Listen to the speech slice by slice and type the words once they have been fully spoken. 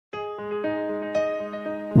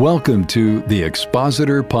Welcome to the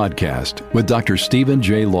Expositor Podcast with Dr. Stephen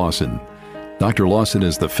J. Lawson. Dr. Lawson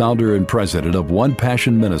is the founder and president of One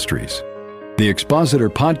Passion Ministries. The Expositor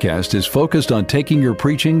Podcast is focused on taking your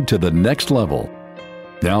preaching to the next level.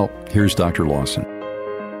 Now, here's Dr. Lawson.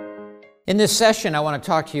 In this session, I want to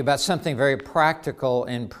talk to you about something very practical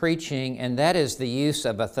in preaching, and that is the use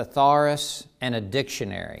of a thesaurus and a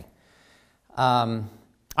dictionary. I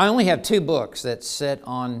only have two books that sit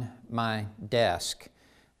on my desk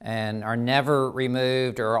and are never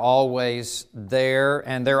removed or always there,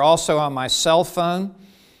 and they're also on my cell phone,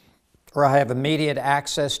 where I have immediate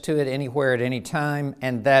access to it anywhere at any time,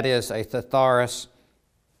 and that is a thesaurus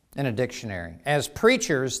and a dictionary. As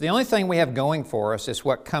preachers, the only thing we have going for us is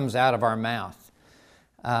what comes out of our mouth.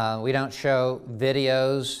 We don't show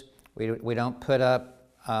videos, we don't put up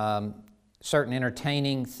certain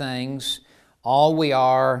entertaining things. All we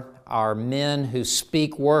are men who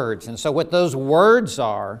speak words. And so what those words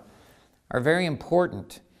are very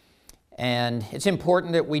important. And it's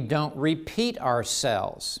important that we don't repeat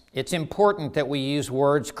ourselves. It's important that we use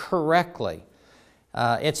words correctly.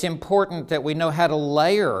 It's important that we know how to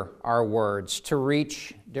layer our words to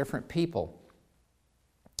reach different people.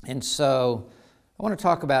 And so I want to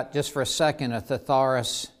talk about, just for a second, a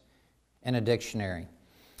thesaurus and a dictionary.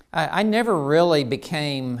 I never really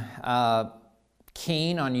became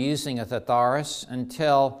keen on using a thesaurus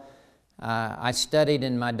until I studied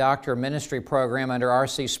in my Doctor of Ministry program under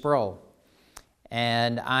R.C. Sproul.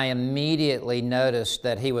 And I immediately noticed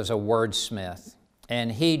that he was a wordsmith.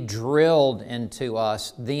 And he drilled into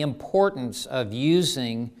us the importance of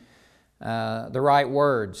using the right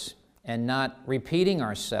words and not repeating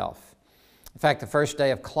ourselves. In fact, the first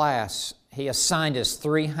day of class, he assigned us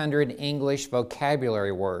 300 English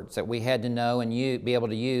vocabulary words that we had to know and be able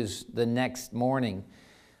to use the next morning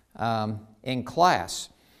in class.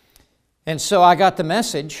 And so I got the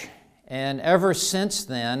message, and ever since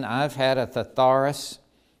then, I've had a thesaurus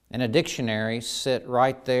and a dictionary sit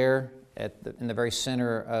right there in the very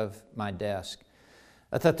center of my desk.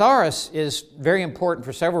 A thesaurus is very important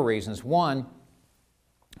for several reasons. One,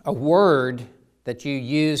 a word that you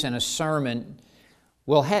use in a sermon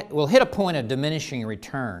will hit a point of diminishing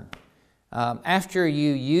return. After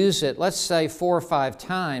you use it, let's say 4 or 5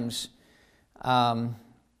 times,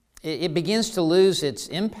 it begins to lose its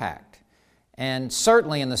impact. And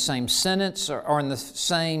certainly in the same sentence or in the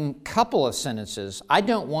same couple of sentences, I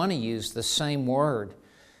don't want to use the same word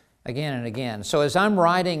again and again. So as I'm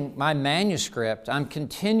writing my manuscript, I'm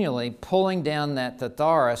continually pulling down that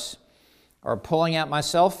thesaurus or pulling out my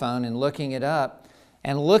cell phone and looking it up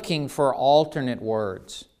and looking for alternate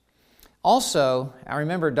words. Also, I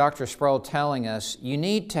remember Dr. Sproul telling us you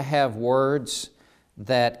need to have words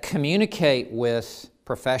that communicate with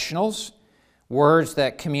professionals, words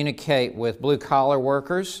that communicate with blue-collar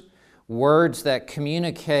workers, words that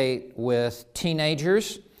communicate with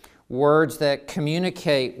teenagers, words that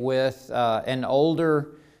communicate with an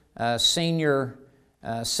older senior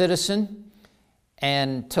citizen.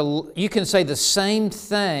 And you can say the same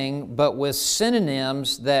thing, but with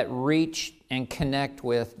synonyms that reach and connect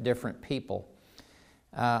with different people.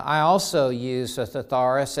 I also use a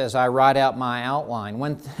thesaurus as I write out my outline.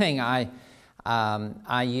 One thing I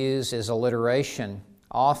use is alliteration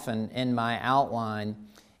often in my outline,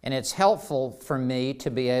 and it's helpful for me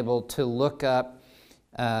to be able to look up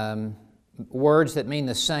words that mean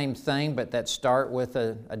the same thing but that start with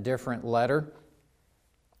a different letter.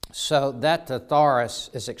 So that thesaurus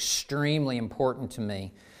is extremely important to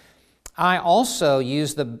me. I also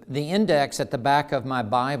use the index at the back of my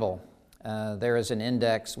Bible. There is an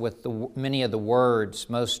index with many of the words,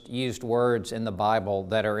 most used words in the Bible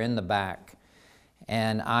that are in the back.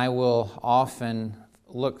 And I will often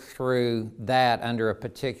look through that under a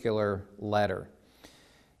particular letter.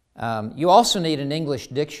 You also need an English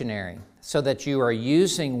dictionary so that you are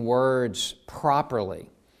using words properly.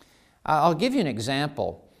 I'll give you an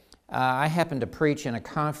example. I happened to preach in a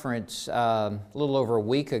conference a little over a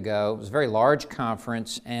week ago. It was a very large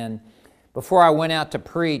conference, and before I went out to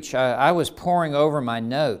preach, I was poring over my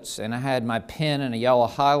notes, and I had my pen and a yellow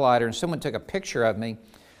highlighter, and someone took a picture of me.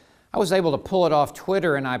 I was able to pull it off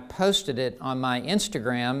Twitter, and I posted it on my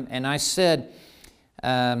Instagram, and I said,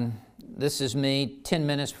 this is me 10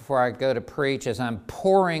 minutes before I go to preach as I'm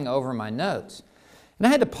poring over my notes. And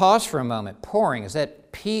I had to pause for a moment. Poring, is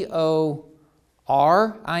that P-O-R-I-N-G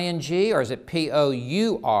or is it P-O-U-R-I-N-G?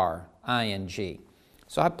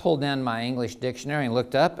 So I pulled down my English dictionary and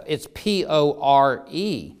looked up. It's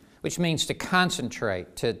P-O-R-E, which means to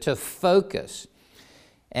concentrate, to focus.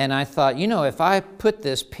 And I thought, if I put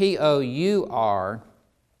this P-O-U-R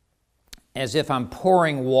as if I'm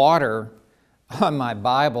pouring water on my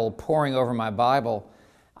Bible, poring over my Bible,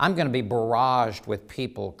 I'm going to be barraged with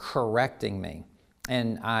people correcting me.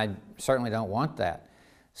 And I certainly don't want that.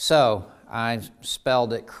 So I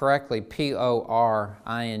spelled it correctly,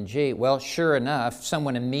 P-O-R-I-N-G. Well, sure enough,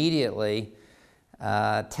 someone immediately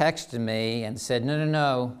texted me and said,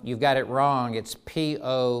 no, you've got it wrong. It's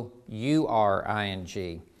P-O-U-R-I-N-G.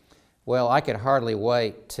 Well, I could hardly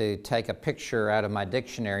wait to take a picture out of my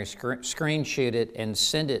dictionary, screenshot it, and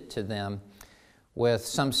send it to them with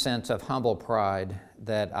some sense of humble pride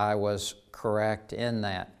that I was correct in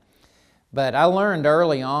that. But I learned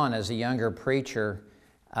early on as a younger preacher,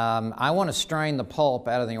 I want to strain the pulp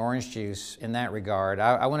out of the orange juice in that regard.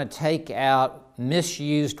 I want to take out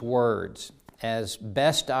misused words as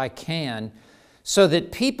best I can so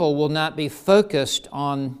that people will not be focused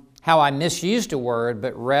on how I misused a word,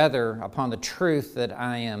 but rather upon the truth that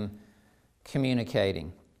I am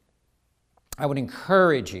communicating. I would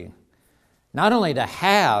encourage you not only to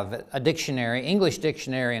have a dictionary, English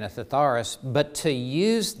dictionary and a thesaurus, but to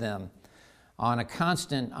use them on a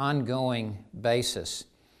constant, ongoing basis.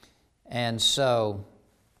 And so,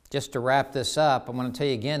 just to wrap this up, I want to tell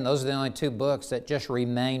you again, those are the only two books that just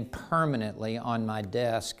remain permanently on my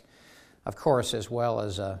desk, of course, as well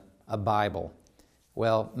as a Bible.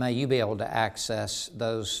 Well, may you be able to access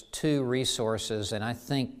those two resources, and I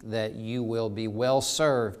think that you will be well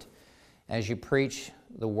served as you preach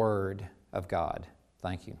the Word of God.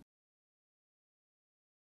 Thank you.